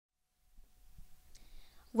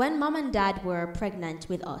When mom and dad were pregnant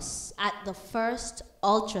with us, at the first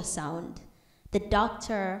ultrasound, the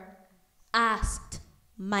doctor asked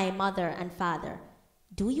my mother and father,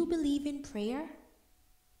 "Do you believe in prayer?"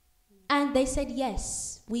 And they said,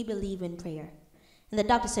 "Yes, we believe in prayer." And the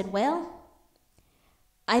doctor said, "Well,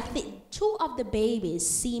 I think 2 of the babies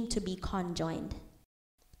seem to be conjoined."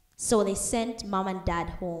 So they sent mom and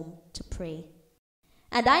dad home to pray.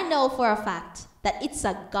 And I know for a fact that it's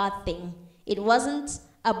a God thing. It wasn't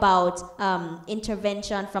about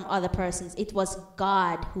intervention from other persons. It was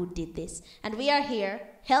God who did this. And we are here,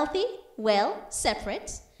 healthy, well,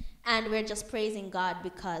 separate, and we're just praising God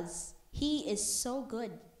because He is so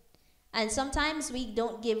good. And sometimes we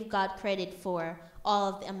don't give God credit for all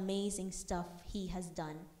of the amazing stuff He has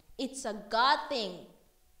done. It's a God thing.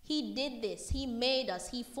 He did this. He made us.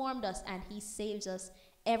 He formed us, and He saves us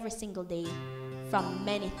every single day from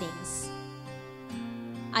many things.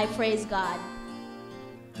 I praise God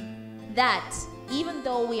that even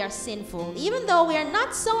though we are sinful, even though we are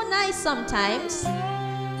not so nice sometimes,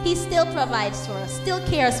 He still provides for us, still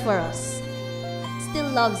cares for us, still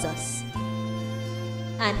loves us,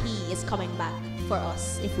 and He is coming back for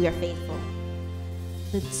us if we are faithful.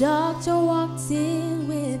 The doctor walked in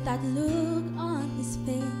with that look on his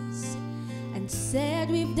face and said,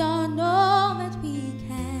 "We've done all that we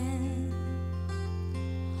can.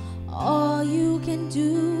 All you can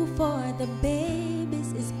do for the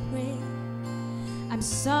babies is pray. I'm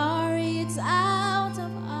sorry, it's out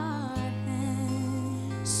of our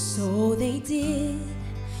hands." So they did.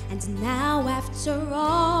 And now after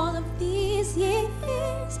all of these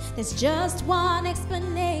years, there's just one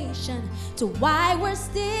explanation to why we're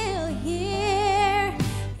still here.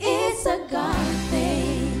 It's a God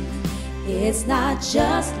thing. It's not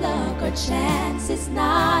just luck or chance. It's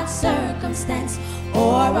not circumstance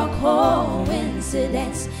or a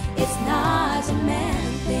coincidence. It's not a man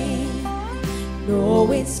thing.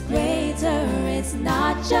 No, it's greater. It's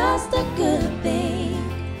not just a good thing.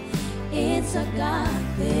 It's a God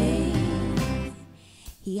thing.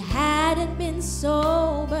 He hadn't been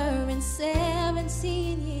sober in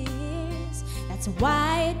 17 years. That's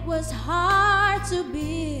why it was hard to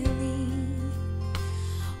believe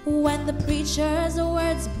when the preacher's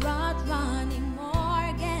words brought Ronny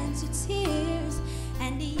Morgan to tears,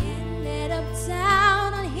 and he ended up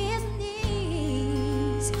down on his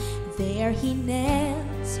knees. There he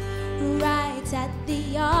knelt right at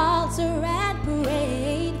the altar and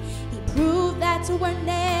prayed. Prove that we're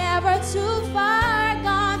never too far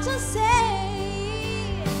gone to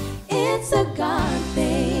say it's a God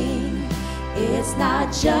thing. It's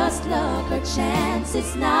not just luck or chance.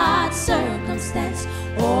 It's not circumstance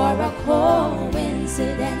or a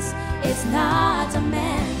coincidence. It's not a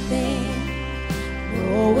man thing.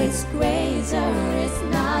 No, it's greater. It's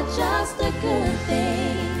not just a good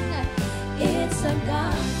thing. It's a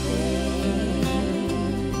God thing.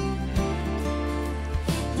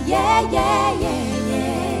 Yeah, yeah, yeah,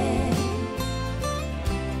 yeah.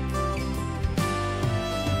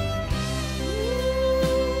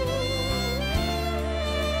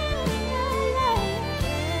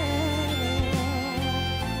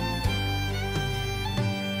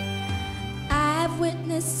 I've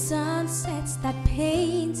witnessed sunsets that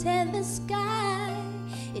painted the sky.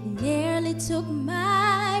 It nearly took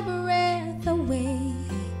my breath away.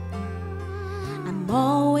 I'm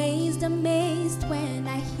always amazed when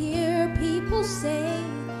I hear people say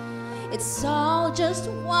it's all just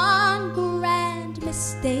one grand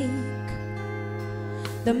mistake.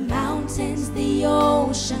 The mountains, the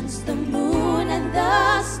oceans, the moon and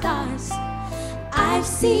the stars, I've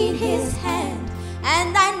seen His hand,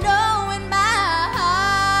 and I know in my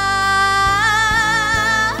heart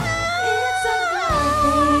it's a God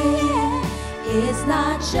thing. It's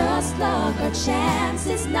not just luck or chance.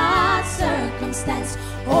 It's not circumstance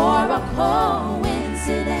or a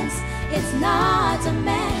coincidence. It's not a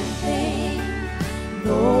man thing.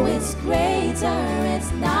 No, it's greater.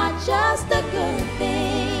 It's not just a good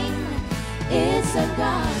thing. It's a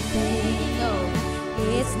God thing. No,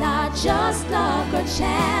 it's not just luck or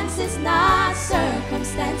chance. It's not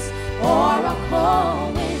circumstance or a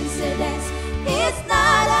coincidence. It's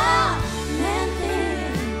not a man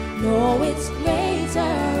thing. No, it's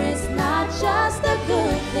greater. It's not just a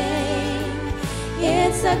good thing.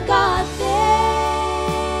 It's a God